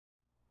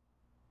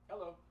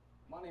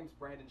My name's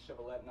Brandon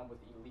Chevrolet and I'm with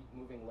Elite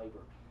Moving Labor.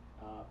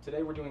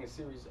 Today we're doing a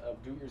series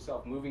of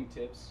do-it-yourself moving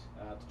tips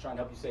to try and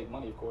help you save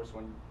money, of course,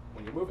 when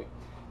you're moving.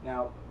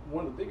 Now,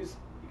 one of the biggest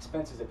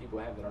expenses that people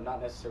have that are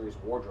not necessary is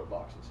wardrobe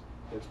boxes.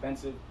 They're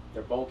expensive,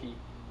 they're bulky,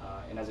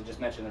 and as I just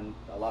mentioned,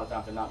 a lot of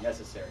times they're not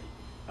necessary.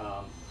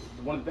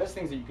 One of the best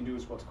things that you can do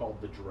is what's called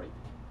the drape.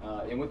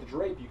 And with the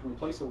drape, you can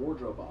replace a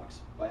wardrobe box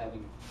by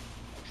having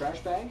a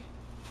trash bag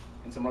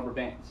and some rubber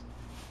bands.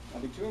 Now,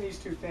 between these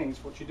two things,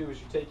 what you do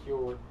is you take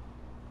your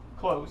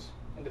clothes,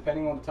 and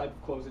depending on the type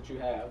of clothes that you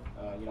have,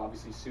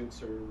 obviously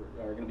suits are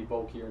going to be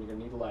bulkier and you're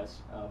going to need less.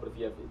 But if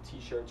you have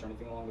t-shirts or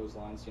anything along those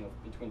lines,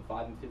 between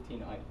 5 and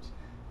 15 items.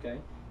 Okay,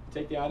 you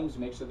take the items,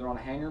 make sure they're on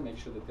a hanger, make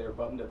sure that they're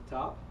buttoned at the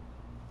top.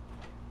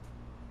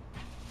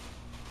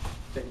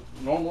 Take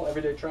a normal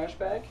everyday trash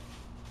bag,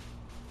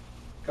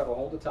 cut a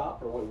hole at the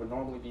top, or what would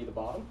normally be the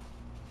bottom.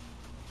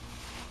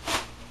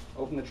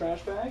 Open the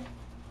trash bag,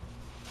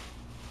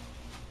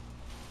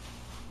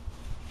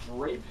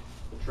 drape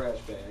the trash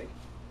bag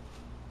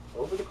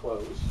over the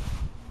clothes,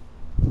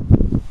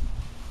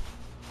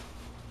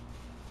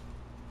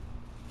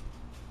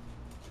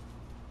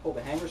 pull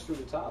the hangers through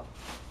the top,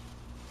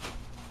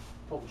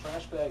 pull the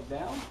trash bag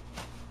down,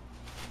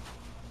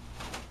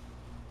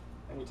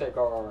 and we take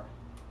our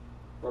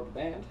rubber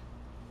band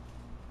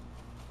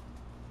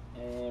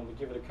and we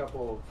give it a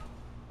couple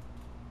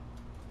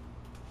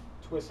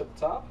of twists at the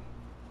top,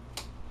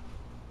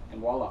 and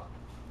voila.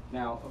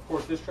 Now, of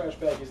course, this trash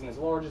bag isn't as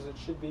large as it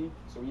should be,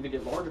 so either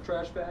get larger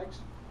trash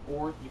bags,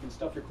 or you can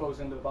stuff your clothes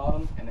into the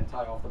bottom and then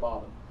tie off the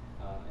bottom.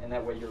 And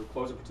that way your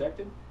clothes are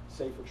protected,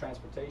 safe for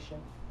transportation,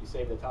 you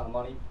save a ton of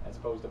money as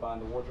opposed to buying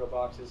the wardrobe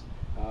boxes,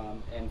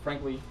 and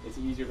frankly, it's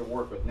easier to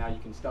work with. Now you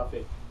can stuff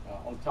it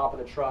on top of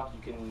the truck,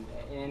 you can,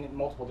 in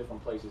multiple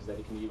different places that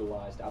it can be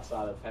utilized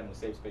outside of having a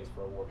safe space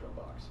for a wardrobe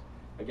box.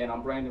 Again,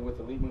 I'm Brandon with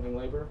Elite Moving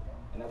Labor,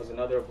 and that was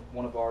another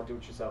one of our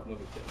do-it-yourself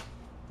moving tips.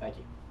 Thank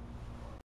you.